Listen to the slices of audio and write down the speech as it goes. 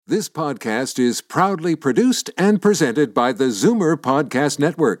This podcast is proudly produced and presented by the Zoomer Podcast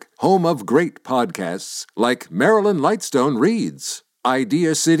Network, home of great podcasts like Marilyn Lightstone Reads,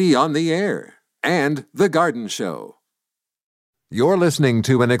 Idea City on the Air, and The Garden Show. You're listening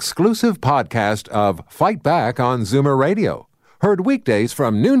to an exclusive podcast of Fight Back on Zoomer Radio, heard weekdays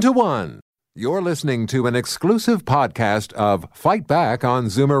from noon to 1. You're listening to an exclusive podcast of Fight Back on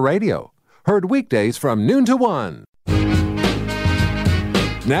Zoomer Radio, heard weekdays from noon to 1.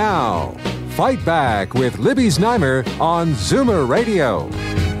 Now, Fight Back with Libby Znaimer on Zoomer Radio.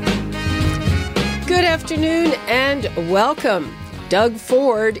 Good afternoon and welcome. Doug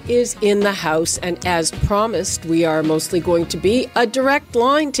Ford is in the house, and as promised, we are mostly going to be a direct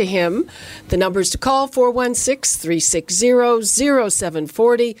line to him. The numbers to call,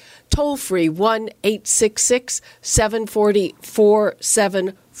 416-360-0740, toll-free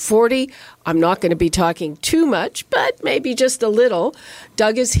 1-866-740-4740. I'm not going to be talking too much, but maybe just a little.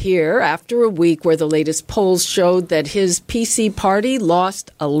 Doug is here after a week where the latest polls showed that his PC party lost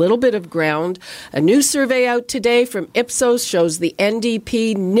a little bit of ground. A new survey out today from Ipsos shows the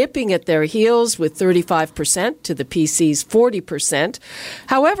NDP nipping at their heels with 35% to the PC's 40%.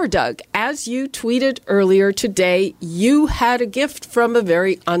 However, Doug, as you tweeted earlier today, you had a gift from a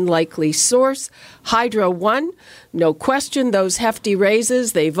very unlikely source. Hydro won. No question, those hefty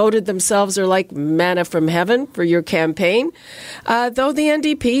raises, they voted themselves, are like manna from heaven for your campaign. Though the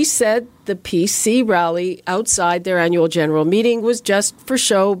NDP said the PC rally outside their annual general meeting was just for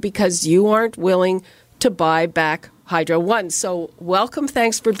show because you aren't willing to buy back Hydro One. So welcome,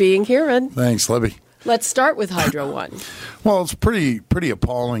 thanks for being here. And thanks, Libby. Let's start with Hydro One. Well, it's pretty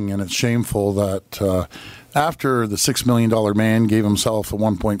appalling, and it's shameful that after the $6 million man gave himself a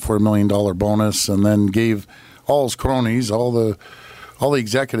 $1.4 million bonus and then gave all his cronies, all the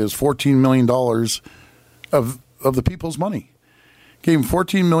executives, $14 million of the people's money. Gave him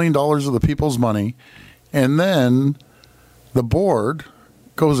 $14 million of the people's money, and then the board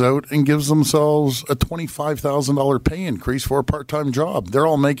goes out and gives themselves a $25,000 pay increase for a part-time job. They're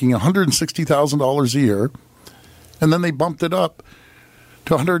all making $160,000 a year, and then they bumped it up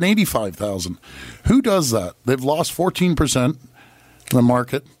to $185,000. Who does that? They've lost 14% in the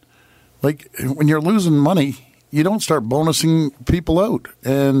market. Like, when you're losing money, you don't start bonusing people out.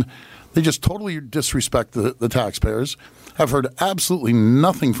 And they just totally disrespect the taxpayers. I've heard absolutely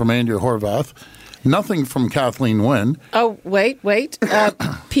nothing from Andrea Horwath, nothing from Kathleen Wynne. Oh, wait.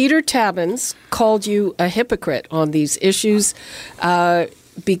 Peter Tabbins called you a hypocrite on these issues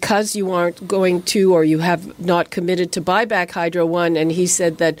because you aren't going to, or you have not committed to buy back Hydro One. And he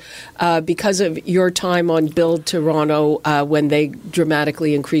said that because of your time on Build Toronto when they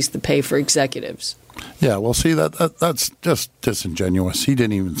dramatically increased the pay for executives. Yeah, well, see, that's just disingenuous. He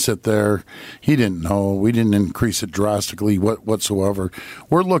didn't even sit there. He didn't know. We didn't increase it drastically whatsoever.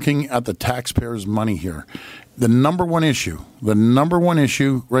 We're looking at the taxpayers' money here. The number one issue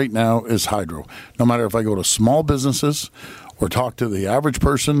right now is hydro. No matter if I go to small businesses or talk to the average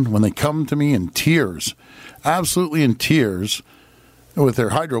person, when they come to me in tears, absolutely in tears, with their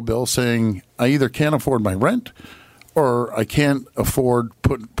hydro bill saying, I either can't afford my rent or I can't afford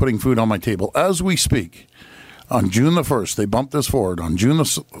putting food on my table. As we speak, on June the 1st, they bumped this forward. On June the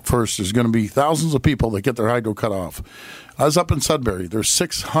 1st, there's going to be thousands of people that get their hydro cut off. I was up in Sudbury. There's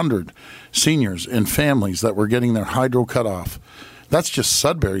 600 seniors and families that were getting their hydro cut off. That's just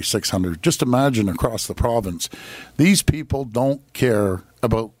Sudbury 600. Just imagine across the province. These people don't care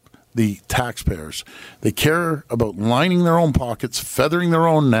about the taxpayers. They care about lining their own pockets, feathering their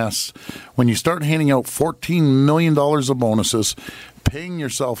own nests. When you start handing out $14 million of bonuses, paying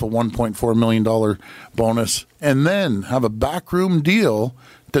yourself a $1.4 million bonus, and then have a backroom deal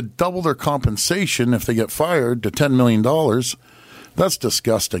to double their compensation if they get fired to $10 million, that's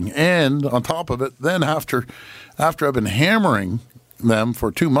disgusting. And on top of it, then after I've been hammering them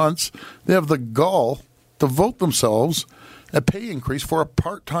for 2 months, they have the gall to vote themselves a pay increase for a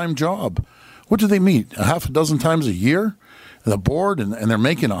part-time job. What do they meet? A half a dozen times a year? The board, and they're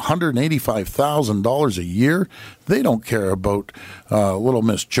making $185,000 a year. They don't care about little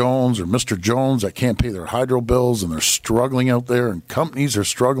Miss Jones or Mr. Jones that can't pay their hydro bills, and they're struggling out there, and companies are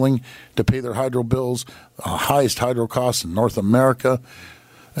struggling to pay their hydro bills, highest hydro costs in North America.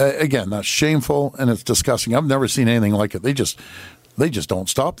 Again, that's shameful, and it's disgusting. I've never seen anything like it. They just don't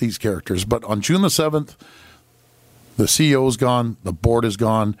stop these characters. But on June the 7th, the CEO is gone, the board is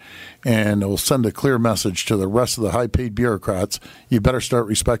gone, and it will send a clear message to the rest of the high-paid bureaucrats. You better start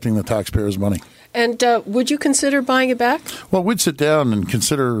respecting the taxpayers' money. And would you consider buying it back? Well, we'd sit down and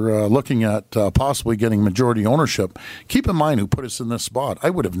consider looking at possibly getting majority ownership. Keep in mind who put us in this spot. I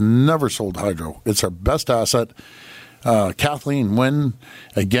would have never sold hydro. It's our best asset. Kathleen Wynne,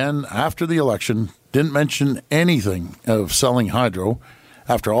 again, after the election, didn't mention anything of selling hydro.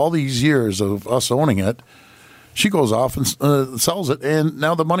 After all these years of us owning it, she goes off and sells it, and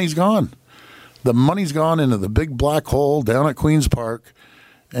now the money's gone. The money's gone into the big black hole down at Queen's Park,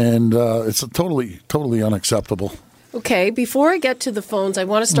 and it's totally unacceptable. Okay, before I get to the phones, I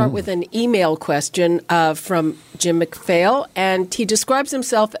want to start with an email question from Jim McPhail, and he describes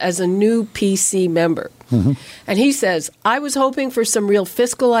himself as a new PC member. And he says, I was hoping for some real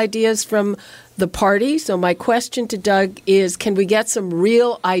fiscal ideas from the party, so my question to Doug is, can we get some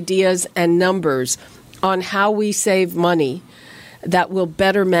real ideas and numbers on how we save money that will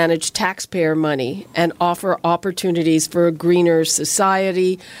better manage taxpayer money and offer opportunities for a greener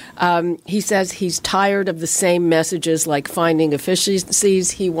society? He says he's tired of the same messages like finding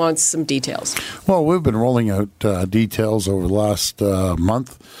efficiencies. He wants some details. Well, we've been rolling out details over the last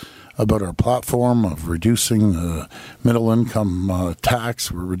month about our platform of reducing the middle income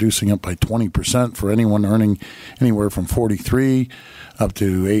tax. We're reducing it by 20% for anyone earning anywhere from $43,000 up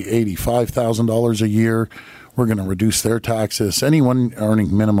to $85,000 a year. We're going to reduce their taxes. Anyone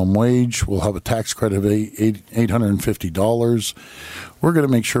earning minimum wage will have a tax credit of $850. We're going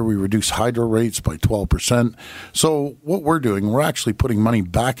to make sure we reduce hydro rates by 12%. So what we're doing, we're actually putting money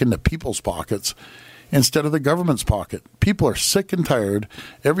back into people's pockets instead of the government's pocket. People are sick and tired.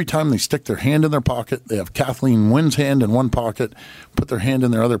 Every time they stick their hand in their pocket, they have Kathleen Wynne's hand in one pocket, put their hand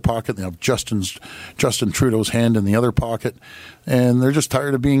in their other pocket, they have Justin Trudeau's hand in the other pocket, and they're just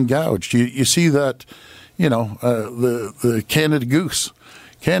tired of being gouged. You see that, the Canada Goose.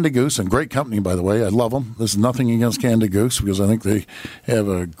 Canada Goose, and great company, by the way. I love them. There's nothing against Canada Goose because I think they have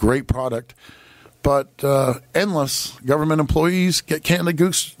a great product. But endless government employees get Canada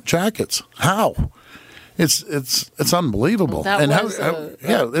Goose jackets. How? It's unbelievable. Well,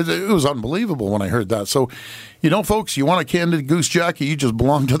 it was unbelievable when I heard that. So, folks, you want a Canada Goose jacket, you just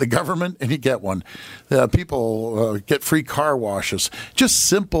belong to the government and you get one. People get free car washes, just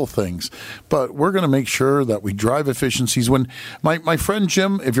simple things. But we're going to make sure that we drive efficiencies. When my friend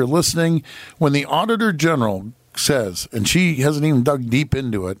Jim, if you're listening, when the Auditor General says, and she hasn't even dug deep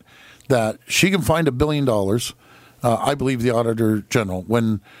into it, that she can find $1 billion, I believe the Auditor General,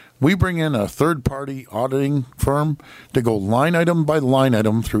 when we bring in a third-party auditing firm to go line item by line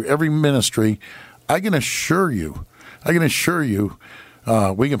item through every ministry, I can assure you, we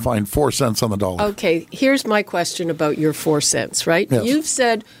can find 4 cents on the dollar. Okay, here's my question about your 4 cents, right? Yes. You've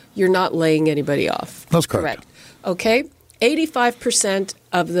said you're not laying anybody off. That's correct. Okay, 85%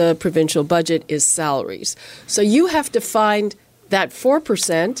 of the provincial budget is salaries. So you have to find that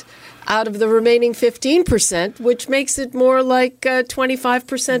 4% out of the remaining 15%, which makes it more like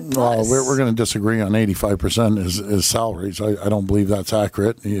 25% plus. Well, we're going to disagree on 85% is salaries. I don't believe that's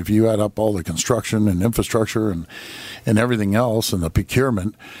accurate. If you add up all the construction and infrastructure and everything else and the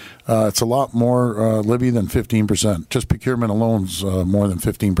procurement, it's a lot more, Libby, than 15%. Just procurement alone is more than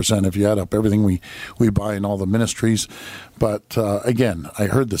 15% if you add up everything we buy in all the ministries. But again, I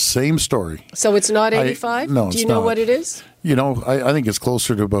heard the same story. So it's not 85? No, Do you know what it is? I think it's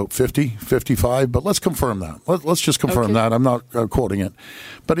closer to about 50, 55, but let's confirm that. Let's just confirm that. I'm not quoting it.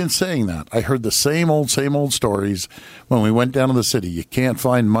 But in saying that, I heard the same old stories when we went down to the city. You can't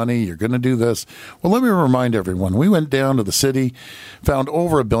find money. You're going to do this. Well, let me remind everyone. We went down to the city, found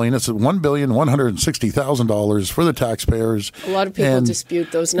over $1 billion. It's $1,160,000 for the taxpayers. A lot of people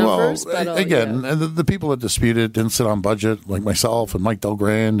dispute those numbers. Well, and the people that dispute it didn't sit on budget, like myself and Mike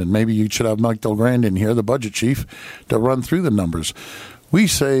Delgrand, and maybe you should have Mike Delgrand in here, the budget chief, to run through the numbers. We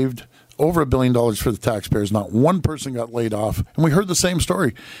saved over $1 billion for the taxpayers. Not one person got laid off. And we heard the same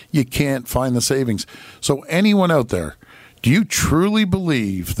story. You can't find the savings. So anyone out there, do you truly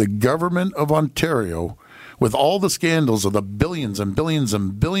believe the government of Ontario, with all the scandals of the billions and billions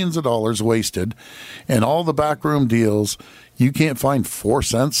and billions of dollars wasted and all the backroom deals, you can't find 4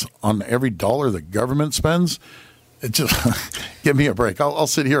 cents on every dollar the government spends? It just give me a break. I'll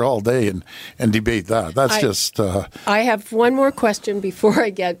sit here all day and debate that. I have one more question before I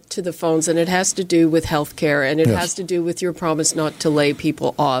get to the phones, and it has to do with health care, and it has to do with your promise not to lay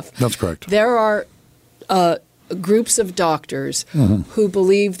people off. That's correct. There are groups of doctors who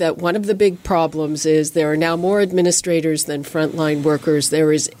believe that one of the big problems is there are now more administrators than frontline workers.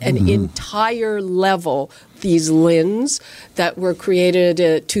 There is an entire level these LINs that were created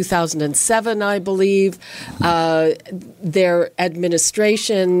in 2007, I believe. Their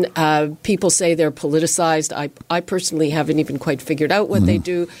administration, people say they're politicized. I personally haven't even quite figured out what they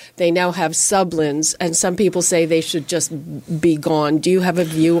do. They now have sub-LINs, and some people say they should just be gone. Do you have a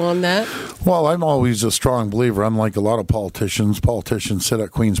view on that? Well, I'm always a strong believer. Unlike a lot of politicians sit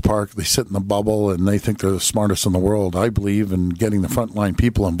at Queen's Park, they sit in the bubble, and they think they're the smartest in the world. I believe in getting the frontline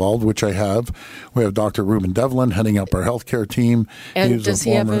people involved, which I have. We have Dr. Reuben Devlin heading up our healthcare team. And does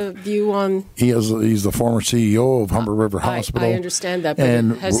he have a view on? He's the former CEO of Humber River Hospital. I understand that, but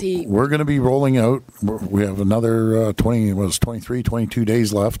and has he? We're going to be rolling out. We have another 22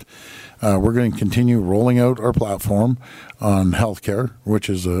 days left. We're going to continue rolling out our platform on healthcare, which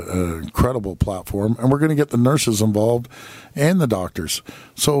is an incredible platform, and we're going to get the nurses involved and the doctors.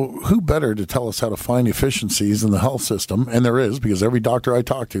 So who better to tell us how to find efficiencies in the health system? And there is, because every doctor I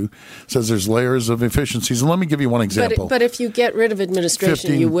talk to says there's layers of efficiencies. And let me give you one example. But if you get rid of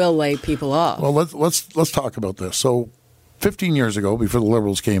administration, you will lay people off. Well, let's talk about this. So 15 years ago, before the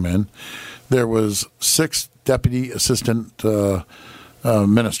Liberals came in, there was 6 deputy assistant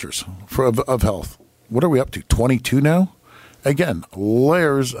ministers of health. What are we up to? 22 now? Again,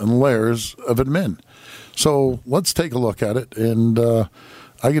 layers and layers of admin. So let's take a look at it. And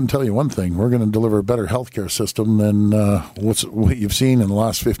I can tell you one thing. We're going to deliver a better healthcare system than what you've seen in the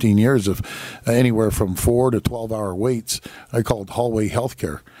last 15 years of anywhere from 4 to 12-hour waits. I call it hallway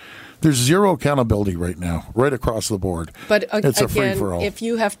healthcare. There's zero accountability right now, right across the board. But it's a free-for-all. If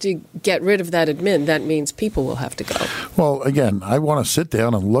you have to get rid of that admin, that means people will have to go. Well, again, I want to sit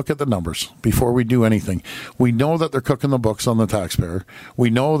down and look at the numbers before we do anything. We know that they're cooking the books on the taxpayer.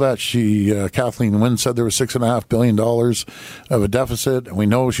 We know that Kathleen Wynne said there was $6.5 billion of a deficit, and we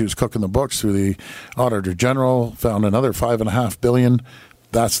know she was cooking the books through the Auditor General, found another $5.5 billion.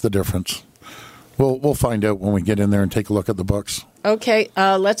 That's the difference. We'll find out when we get in there and take a look at the books. Okay,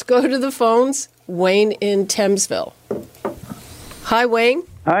 let's go to the phones. Wayne in Thamesville. Hi, Wayne.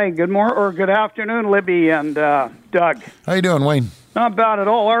 Hi, good morning or good afternoon, Libby and Doug. How you doing, Wayne? Not bad at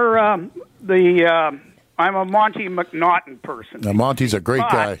all. I'm a Monty McNaughton person. Now, Monty's a great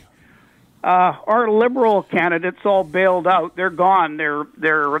guy. Our Liberal candidates all bailed out. They're gone.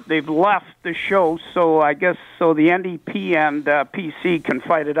 They've left the show. So I guess the NDP and PC can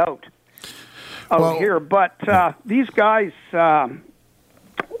fight it out here. But these guys,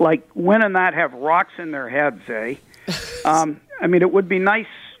 like Wynne and that, have rocks in their heads, eh? I mean, it would be nice.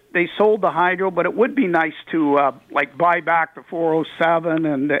 They sold the hydro, but it would be nice to buy back the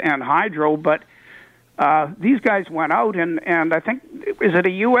 407 and hydro. But these guys went out, and I think, is it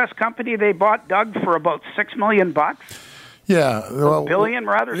a U.S. company they bought, Doug, for about $6 million? Yeah, well, $1 billion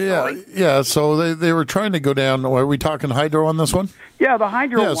rather. Yeah, sorry. yeah. So they were trying to go down. Are we talking hydro on this one? Yeah, the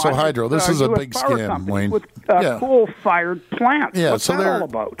hydro. Yeah, so hydro. This is a US big power scam, Wayne. With coal-fired plants. Yeah, What's so that they're all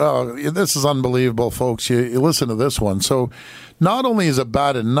about? Oh, this is unbelievable, folks. You listen to this one. So, not only is it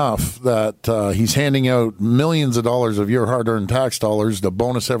bad enough that he's handing out millions of dollars of your hard-earned tax dollars to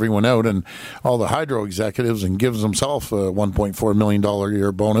bonus everyone out and all the hydro executives, and gives himself a $1.4 million a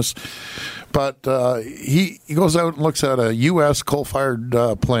year bonus, but he goes out and looks at a U.S. coal-fired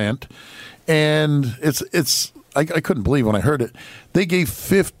plant, and it's. I couldn't believe when I heard it. They gave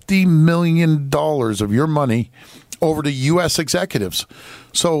 $50 million of your money over to U.S. executives.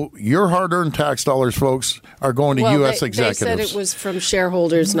 So your hard-earned tax dollars, folks, are going to U.S. executives. They said it was from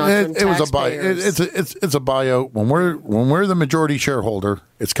shareholders, not from taxpayers. It's a buyout. When we're the majority shareholder,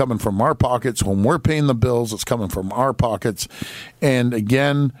 it's coming from our pockets. When we're paying the bills, it's coming from our pockets. And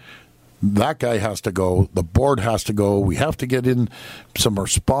again, that guy has to go. The board has to go. We have to get in some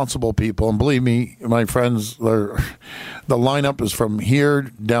responsible people. And believe me, my friends, the lineup is from here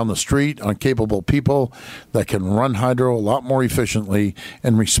down the street on capable people that can run hydro a lot more efficiently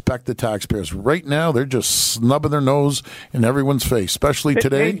and respect the taxpayers. Right now, they're just snubbing their nose in everyone's face, especially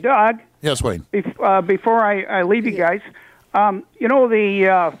today. Hey, Doug. Yes, Wayne. Before I leave you guys, the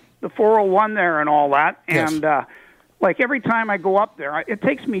 401 there and all that, and Yes. Like every time I go up there, it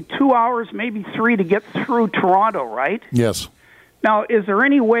takes me 2 hours, maybe 3, to get through Toronto, right? Yes. Now, is there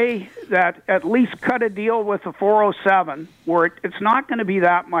any way that at least cut a deal with the 407 where it's not going to be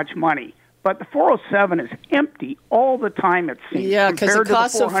that much money, but the 407 is empty all the time, it seems. Yeah, because it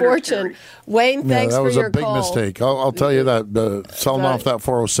costs a fortune. Wayne, thanks for your call. That was a big mistake. I'll tell you that. Selling off that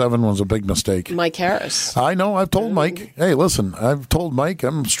 407 was a big mistake. Mike Harris. I know. I've told Mike, hey, listen, I've told Mike,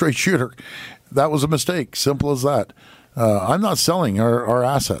 I'm a straight shooter. That was a mistake. Simple as that. I'm not selling our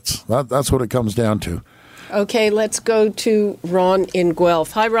assets. That's what it comes down to. Okay, let's go to Ron in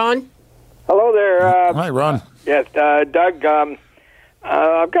Guelph. Hi, Ron. Hello there. Hi, Ron. Yes, Doug.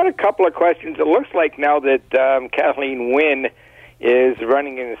 I've got a couple of questions. It looks like now that Kathleen Wynne is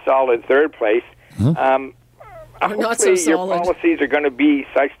running in a solid third place. Not so solid. Your policies are going to be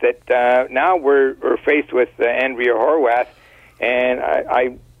such that now we're faced with Andrea Horwath, and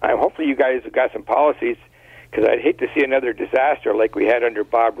I hopefully you guys have got some policies, because I'd hate to see another disaster like we had under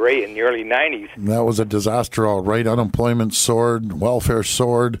Bob Ray in the early 90s. That was a disaster, all right. Unemployment soared, welfare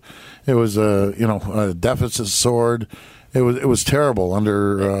soared. It was a deficit soared. It was terrible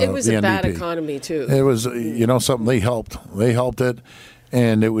under it was the a NDP. bad economy too. It was something they helped it,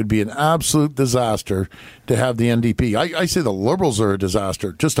 and it would be an absolute disaster to have the NDP. I say the Liberals are a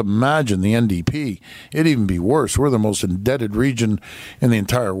disaster. Just imagine the NDP. It'd even be worse. We're the most indebted region in the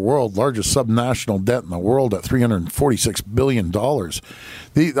entire world, largest subnational debt in the world at $346 billion.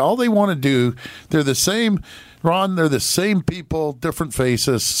 All they want to do, they're the same. Ron, they're the same people, different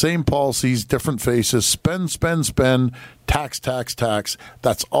faces, same policies, different faces, spend, tax.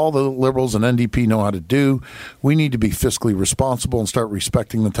 That's all the Liberals and NDP know how to do. We need to be fiscally responsible and start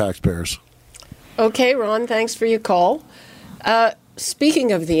respecting the taxpayers. Okay, Ron, thanks for your call.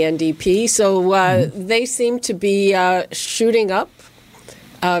 Speaking of the NDP, so they seem to be shooting up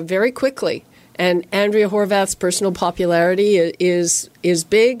very quickly. And Andrea Horwath's personal popularity is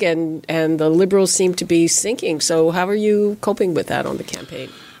big, and the Liberals seem to be sinking. So how are you coping with that on the campaign?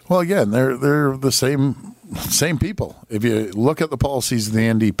 Well, again, they're the same people. If you look at the policies of the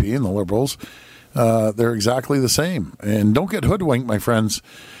NDP and the Liberals, they're exactly the same. And don't get hoodwinked, my friends,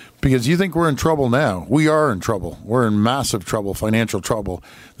 because you think we're in trouble now. We are in trouble. We're in massive trouble, financial trouble,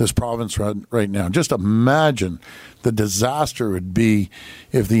 this province right now. Just imagine the disaster it would be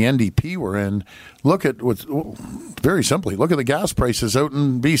if the NDP were in. Very simply, look at the gas prices out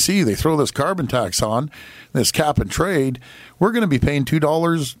in BC. They throw this carbon tax on, this cap and trade. We're going to be paying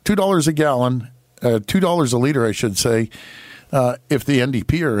 $2 a gallon, $2 a liter, I should say, if the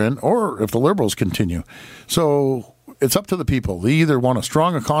NDP are in, or if the Liberals continue. So it's up to the people. They either want a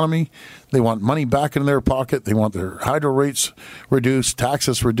strong economy, they want money back in their pocket, they want their hydro rates reduced,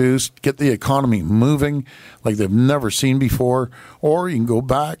 taxes reduced, get the economy moving like they've never seen before, or you can go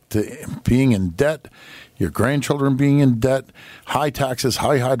back to being in debt, your grandchildren being in debt, high taxes,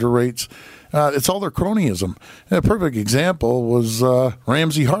 high hydro rates. It's all their cronyism. And a perfect example was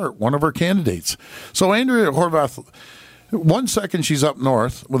Ramsey Hart, one of our candidates. So Andrea Horwath, 1 second she's up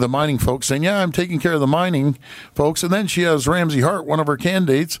north with the mining folks saying, yeah, I'm taking care of the mining folks. And then she has Ramsey Hart, one of her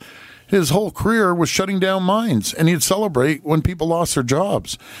candidates. His whole career was shutting down mines, and he'd celebrate when people lost their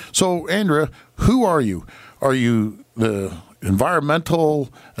jobs. So, Andrea, who are you? Are you the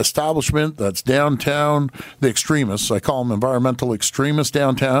environmental establishment that's downtown, the extremists? I call them environmental extremists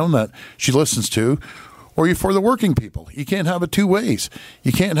downtown that she listens to. Or are you for the working people? You can't have it two ways.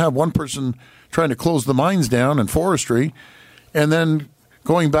 You can't have one person trying to close the mines down in forestry and then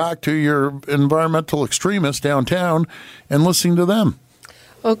going back to your environmental extremists downtown and listening to them.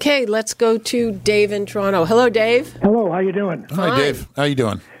 Okay, let's go to Dave in Toronto. Hello, Dave. Hello, how you doing? Hi, Dave. How you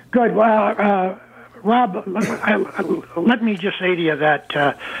doing? Good. Well, Rob, let me just say to you that,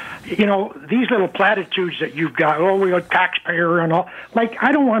 these little platitudes that you've got, we got taxpayer and all,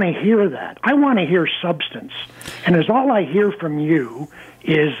 I don't want to hear that. I want to hear substance. And as all I hear from you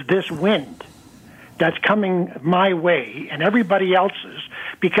is this wind that's coming my way and everybody else's,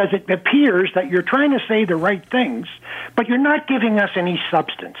 because it appears that you're trying to say the right things, but you're not giving us any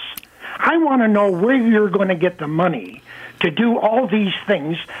substance. I want to know where you're going to get the money to do all these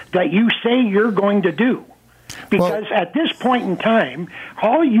things that you say you're going to do. Because at this point in time,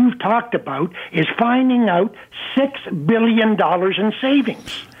 all you've talked about is finding out $6 billion in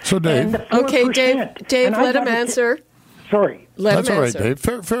savings. So, Dave. Okay, Dave, let him answer. Sorry. That's all right, Dave.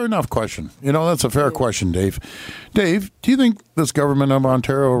 Fair enough question. That's a fair question, Dave. Dave, do you think this government of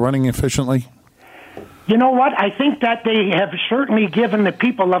Ontario are running efficiently? You know what? I think that they have certainly given the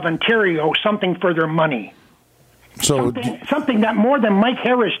people of Ontario something for their money. So something that more than Mike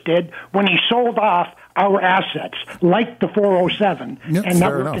Harris did when he sold off our assets, like the 407, and that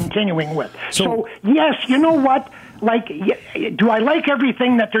we're continuing with. So, yes, you know what? Do I like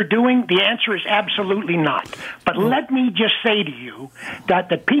everything that they're doing? The answer is absolutely not. But let me just say to you that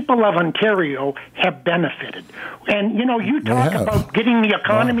the people of Ontario have benefited. And, you talk about getting the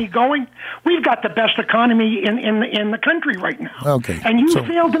economy going. We've got the best economy in the country right now. Okay. And you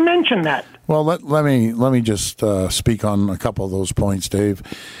failed to mention that. Well, let me just speak on a couple of those points, Dave.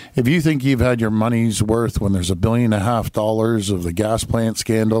 If you think you've had your money's worth when there's $1.5 billion of the gas plant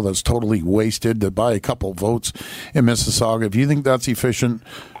scandal that's totally wasted to buy a couple votes in Mississauga, if you think that's efficient,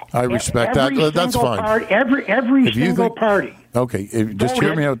 I respect that. That's fine. Every single party. Okay, just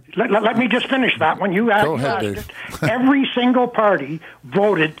hear me out. Let me just finish that one. You asked. Go ahead, Dave. Every single party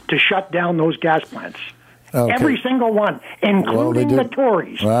voted to shut down those gas plants. Okay. Every single one, including the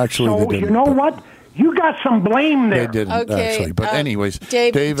Tories. Well, actually, so they didn't. You know what? You got some blame there. They didn't, actually. But anyways,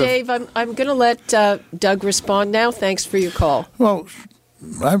 Dave, I'm going to let Doug respond now. Thanks for your call. Well,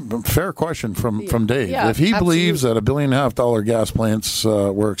 fair question from Dave. Yeah, if he believes that $1.5 billion gas plants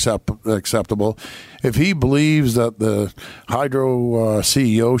were acceptable, if he believes that the hydro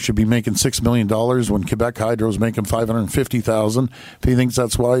CEO should be making $6 million when Quebec Hydro is making $550,000, if he thinks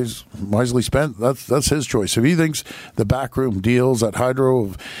that's wisely spent, that's his choice. If he thinks the backroom deals at Hydro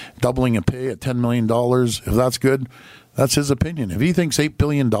of doubling a pay at $10 million, if that's good, that's his opinion. If he thinks $8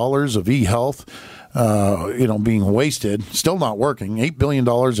 billion of e-health being wasted, still not working, $8 billion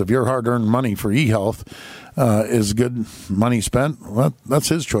of your hard-earned money for e-health is good money spent, well, that's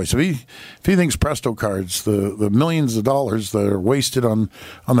his choice. If he thinks Presto cards, the millions of dollars that are wasted on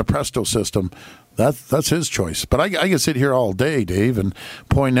the Presto system, that's his choice. But I can sit here all day, Dave, and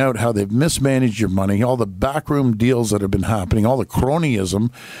point out how they've mismanaged your money, all the backroom deals that have been happening, all the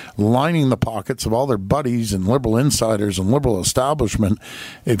cronyism lining the pockets of all their buddies and liberal insiders and liberal establishment.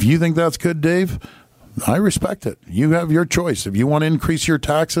 If you think that's good, Dave, I respect it. You have your choice. If you want to increase your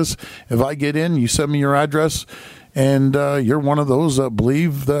taxes, if I get in, you send me your address, and you're one of those that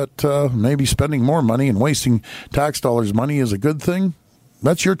believe that maybe spending more money and wasting tax dollars' money is a good thing,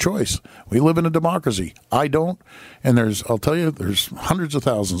 that's your choice. We live in a democracy. I don't. And I'll tell you, there's hundreds of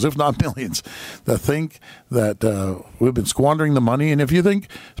thousands, if not millions, that think that we've been squandering the money. And if you think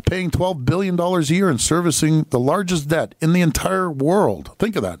paying $12 billion a year and servicing the largest debt in the entire world,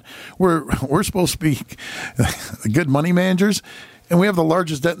 think of that. We're supposed to be good money managers, and we have the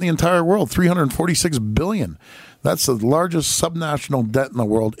largest debt in the entire world, $346 billion. That's the largest subnational debt in the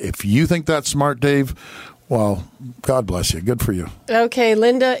world. If you think that's smart, Dave, well, God bless you. Good for you. Okay,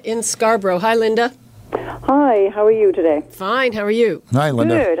 Linda in Scarborough. Hi, Linda. Hi, how are you today? Fine, how are you? Hi,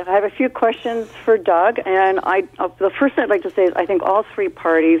 Linda. Good. I have a few questions for Doug, and the first thing I'd like to say is I think all three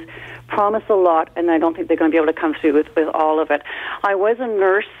parties promise a lot, and I don't think they're going to be able to come through with all of it. I was a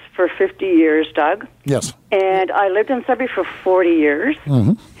nurse for 50 years, Doug. Yes. And I lived in Sudbury for 40 years.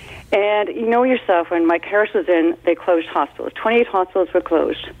 Mm-hmm. And you know yourself, when Mike Harris was in, they closed hospitals. 28 hospitals were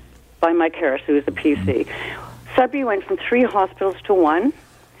closed by Mike Harris, who was the PC. Sudbury went from 3 hospitals to 1.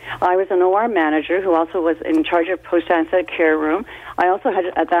 I was an OR manager who also was in charge of post-onset care room. I also had,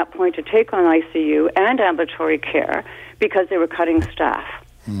 at that point, to take on ICU and ambulatory care because they were cutting staff.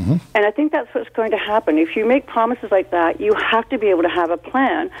 Mm-hmm. And I think that's what's going to happen. If you make promises like that, you have to be able to have a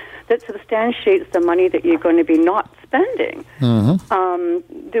plan that substantiates the money that you're going to be not spending.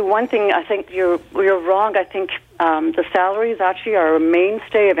 Mm-hmm. The one thing I think you're wrong. I think the salaries actually are a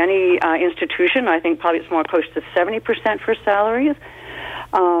mainstay of any institution. I think probably it's more close to 70% for salaries.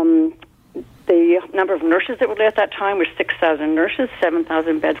 The number of nurses that were there at that time were 6,000 nurses,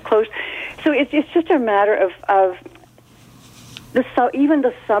 7,000 beds closed. So it's just a matter of even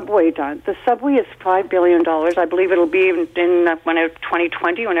the subway done. The subway is $5 billion. I believe it'll be in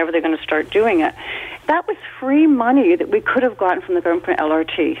 2020, whenever they're going to start doing it. That was free money that we could have gotten from the government for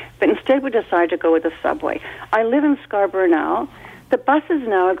LRT, but instead we decided to go with the subway. I live in Scarborough now. The buses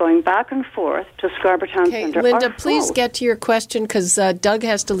now are going back and forth to Scarborough Town Centre. Linda, please get to your question because Doug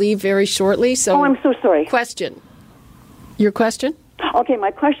has to leave very shortly. So, I'm so sorry. Question. Your question? Okay,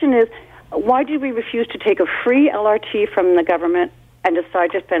 my question is, why did we refuse to take a free LRT from the government and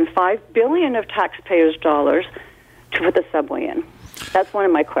decide to spend $5 billion of taxpayers' dollars to put the subway in? That's one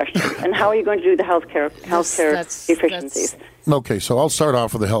of my questions. And how are you going to do the healthcare efficiencies? Okay, so I'll start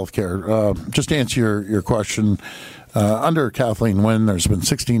off with the healthcare. Just to answer your question, under Kathleen Wynne, there's been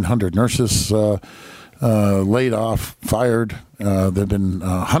 1,600 nurses laid off, fired. There have been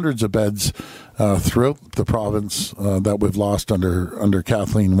hundreds of beds throughout the province that we've lost under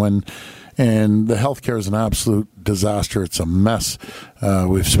Kathleen Wynne. And the healthcare is an absolute disaster. It's a mess.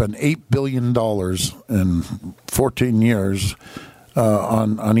 We've spent $8 billion in 14 years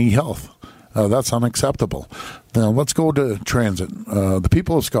on e-health. That's unacceptable. Now, let's go to transit. The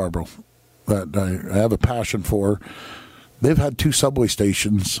people of Scarborough that I have a passion for, they've had 2 subway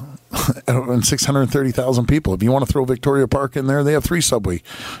stations and 630,000 people. If you want to throw Victoria Park in there, they have 3 subway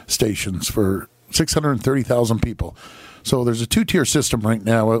stations for 630,000 people. So there's a 2-tier system right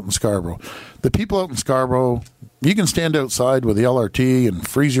now out in Scarborough. The people out in Scarborough, you can stand outside with the LRT and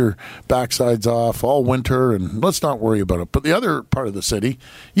freeze your backsides off all winter, and let's not worry about it. But the other part of the city,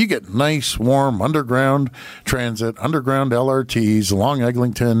 you get nice, warm, underground transit, underground LRTs along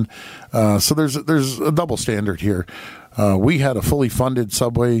Eglinton. So there's a double standard here. We had a fully funded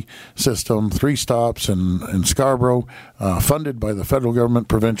subway system, 3 stops in Scarborough, funded by the federal government,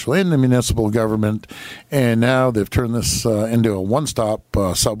 provincial, and the municipal government. And now they've turned this into a one-stop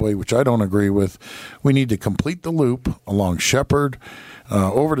subway, which I don't agree with. We need to complete the loop along Shepherd,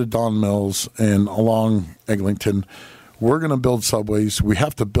 over to Don Mills, and along Eglinton. We're going to build subways. We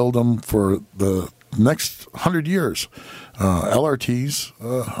have to build them for the next 100 years. LRTs,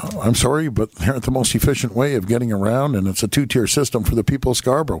 I'm sorry, but they're the most efficient way of getting around, and it's a 2-tier system for the people of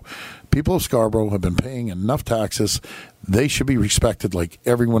Scarborough. People of Scarborough have been paying enough taxes. They should be respected like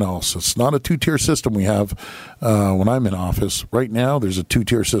everyone else. It's not a 2-tier system we have when I'm in office. Right now, there's a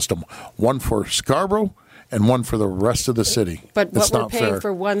 2-tier system, one for Scarborough and one for the rest of the city. But what we're paying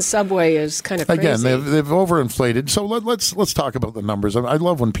for one subway is kind of crazy. Again, they've overinflated. So let's talk about the numbers. I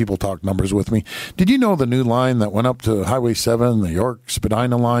love when people talk numbers with me. Did you know the new line that went up to Highway 7, the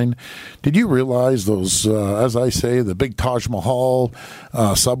York-Spadina line? Did you realize those, as I say, the big Taj Mahal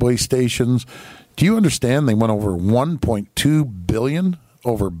subway stations? Do you understand they went over $1.2 billion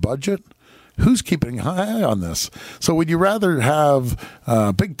over budget? Who's keeping an eye on this? So would you rather have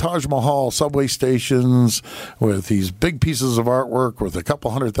big Taj Mahal subway stations with these big pieces of artwork with a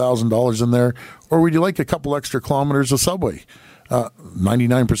couple $100,000 in there, or would you like a couple extra kilometers of subway?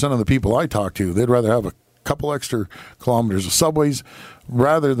 99% of the people I talk to, they'd rather have a couple extra kilometers of subways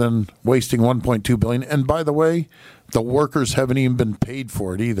rather than wasting $1.2 billion. And by the way, the workers haven't even been paid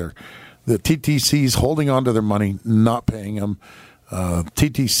for it either. The TTC's holding on to their money, not paying them.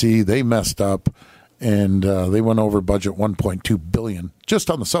 TTC, they messed up, and they went over budget $1.2 billion just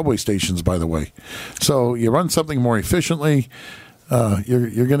on the subway stations, by the way. So you run something more efficiently,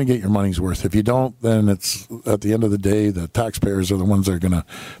 you're going to get your money's worth. If you don't, then it's at the end of the day, the taxpayers are the ones that are going to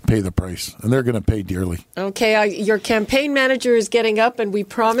pay the price, and they're going to pay dearly. Okay, your campaign manager is getting up, and we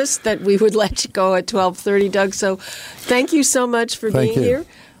promised that we would let you go at 12:30, Doug. So thank you so much for being here.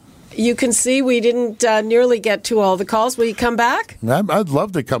 You can see we didn't nearly get to all the calls. Will you come back? I'd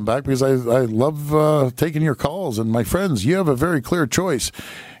love to come back because I love taking your calls. And my friends, you have a very clear choice.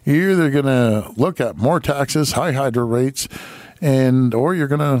 You're either going to look at more taxes, high hydro rates, or you're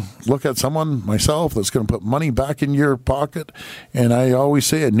going to look at someone, myself, that's going to put money back in your pocket. And I always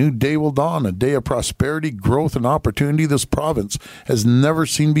say a new day will dawn, a day of prosperity, growth, and opportunity this province has never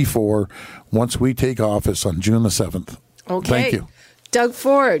seen before once we take office on June the 7th. Okay. Thank you. Doug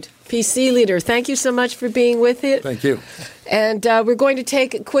Ford, PC leader, thank you so much for being with it. Thank you. And we're going to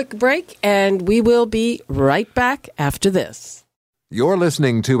take a quick break, and we will be right back after this. You're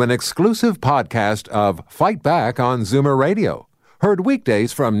listening to an exclusive podcast of Fight Back on Zoomer Radio, heard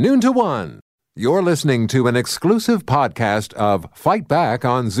weekdays from noon to 1. You're listening to an exclusive podcast of Fight Back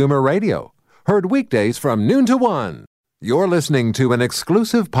on Zoomer Radio, heard weekdays from noon to 1. You're listening to an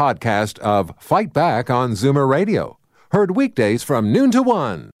exclusive podcast of Fight Back on Zoomer Radio, heard weekdays from noon to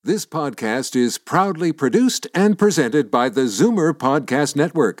 1. This podcast is proudly produced and presented by the Zoomer Podcast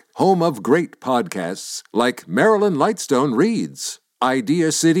Network, home of great podcasts like Marilyn Lightstone Reads,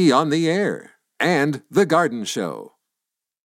 Idea City on the Air, and The Garden Show.